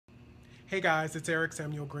Hey guys, it's Eric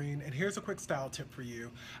Samuel Green, and here's a quick style tip for you.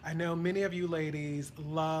 I know many of you ladies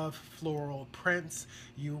love floral prints.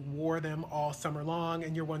 You wore them all summer long,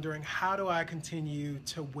 and you're wondering, how do I continue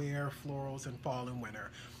to wear florals in fall and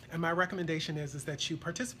winter? And my recommendation is that you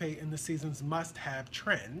participate in the season's must-have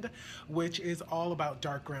trend, which is all about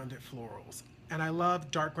dark grounded florals. And I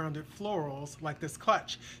love dark grounded florals like this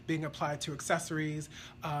clutch being applied to accessories.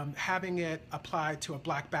 Having it applied to a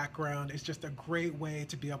black background is just a great way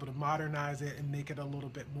to be able to modernize it and make it a little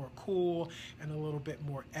bit more cool and a little bit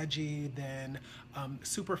more edgy than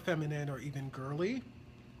super feminine or even girly.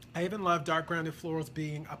 I even love dark grounded florals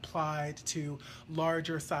being applied to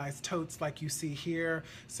larger size totes like you see here,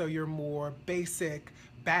 so your more basic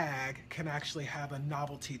bag can actually have a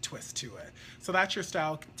novelty twist to it. So that's your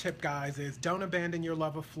style tip, guys, is don't abandon your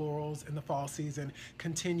love of florals in the fall season.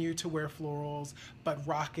 Continue to wear florals, but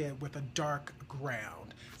rock it with a dark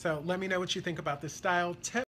ground. So let me know what you think about this style tip.